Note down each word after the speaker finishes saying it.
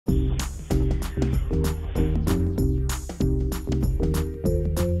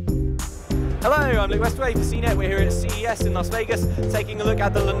Hello, I'm Westaway for CNET. We're here at CES in Las Vegas taking a look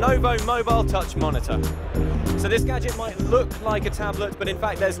at the Lenovo Mobile Touch Monitor. So this gadget might look like a tablet, but in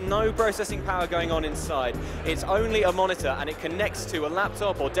fact there's no processing power going on inside. It's only a monitor and it connects to a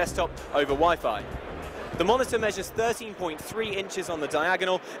laptop or desktop over Wi-Fi. The monitor measures 13.3 inches on the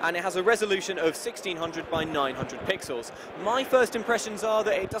diagonal and it has a resolution of 1600 by 900 pixels. My first impressions are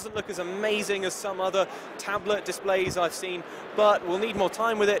that it doesn't look as amazing as some other tablet displays I've seen, but we'll need more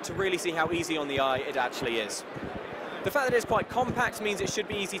time with it to really see how easy on the eye it actually is. The fact that it's quite compact means it should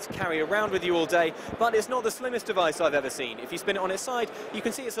be easy to carry around with you all day, but it's not the slimmest device I've ever seen. If you spin it on its side, you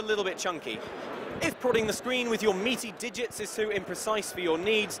can see it's a little bit chunky. If prodding the screen with your meaty digits is too imprecise for your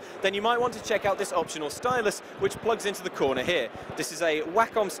needs, then you might want to check out this optional stylus, which plugs into the corner here. This is a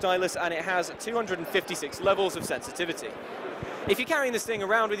Wacom stylus and it has 256 levels of sensitivity. If you're carrying this thing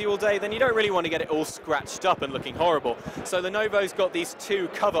around with you all day, then you don't really want to get it all scratched up and looking horrible. So Lenovo's got these two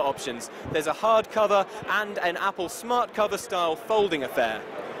cover options. There's a hard cover and an Apple Smart Cover style folding affair.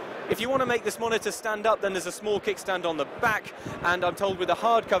 If you want to make this monitor stand up, then there's a small kickstand on the back, and I'm told with a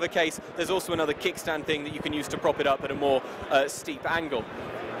hard cover case, there's also another kickstand thing that you can use to prop it up at a more steep angle.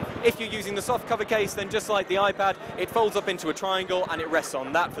 If you're using the soft cover case, then just like the iPad, it folds up into a triangle and it rests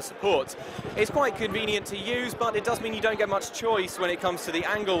on that for support. It's quite convenient to use, but it does mean you don't get much choice when it comes to the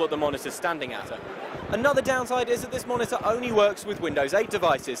angle that the monitor's standing at. Another downside is that this monitor only works with Windows 8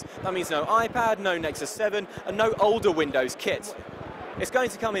 devices. That means no iPad, no Nexus 7, and no older Windows kit. It's going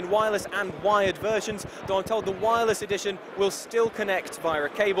to come in wireless and wired versions, though I'm told the wireless edition will still connect via a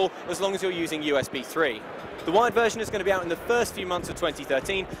cable as long as you're using USB 3. The wired version is going to be out in the first few months of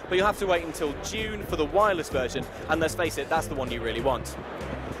 2013, but you'll have to wait until June for the wireless version, and let's face it, that's the one you really want.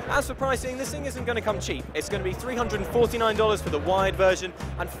 As for pricing, this thing isn't going to come cheap. It's going to be $349 for the wired version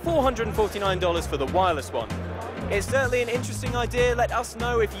and $449 for the wireless one. It's certainly an interesting idea. Let us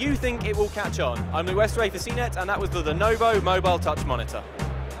know if you think it will catch on. I'm Westaway for CNET, and that was the Lenovo Mobile Touch Monitor.